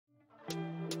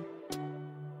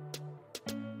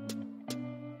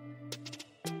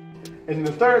And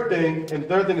the third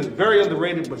thing is very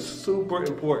underrated but super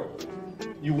important.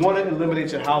 You want to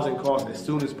eliminate your housing costs as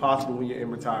soon as possible when you're in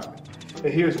retirement.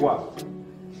 And here's why.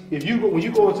 When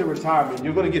you go into retirement,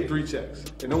 you're going to get 3 checks.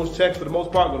 And those checks, for the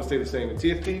most part, are going to stay the same. The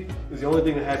TSP is the only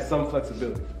thing that has some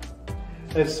flexibility.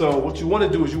 And so what you want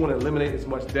to do is you want to eliminate as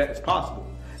much debt as possible.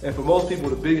 And for most people,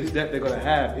 the biggest debt they're going to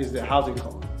have is their housing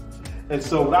cost. And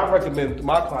so what I recommend to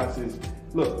my clients is,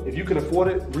 look, if you can afford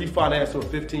it, refinance to a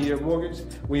 15-year mortgage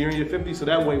when you're in your 50s, so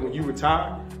that way when you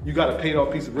retire, you got a paid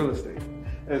off piece of real estate.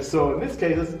 And so in this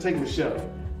case, let's take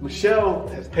Michelle. Michelle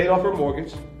has paid off her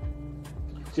mortgage.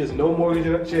 She has no mortgage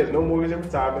in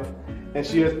retirement, and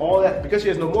she has all that, because she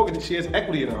has no mortgage, she has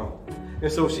equity in her home.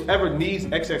 And so if she ever needs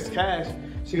excess cash,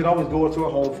 she can always go into her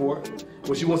home for it.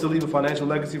 When she wants to leave a financial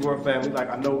legacy for her family, like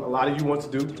I know a lot of you want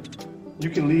to do, you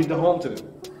can leave the home to them.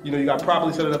 You know, you got to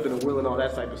properly set it up in a will and all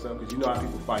that type of stuff, because you know how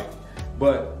people fight.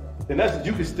 But in essence,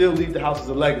 you can still leave the house as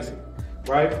a legacy,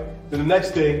 right? Then the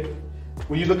next thing,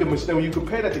 when you look at Michelle, when you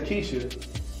compare that to Keisha,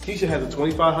 Keisha has a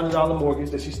 $2,500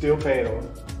 mortgage that she's still paying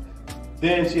on.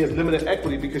 Then she has limited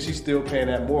equity because she's still paying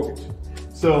that mortgage.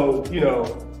 So, you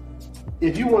know,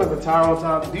 if you want to retire on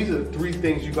time, these are the 3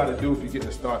 things you got to do if you're getting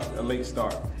a late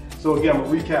start. So again, I'm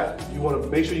gonna recap. You want to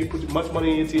make sure you put as much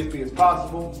money in your TSP as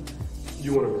possible.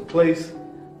 You want to replace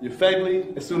your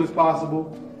family as soon as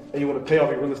possible, and you want to pay off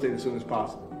your real estate as soon as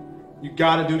possible. You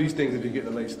got to do these things if you're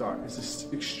getting a late start. It's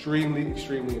just extremely,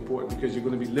 extremely important because you're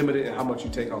going to be limited in how much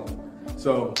you take home.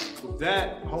 So with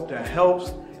that, I hope that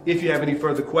helps. If you have any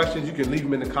further questions, you can leave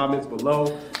them in the comments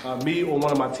below. Me or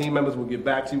one of my team members will get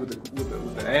back to you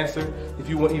with the answer. If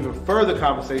you want even further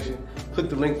conversation, click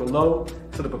the link below,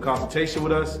 set up a consultation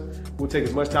with us. We'll take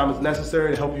as much time as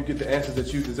necessary to help you get the answers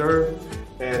that you deserve.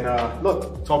 And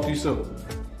look, talk to you soon.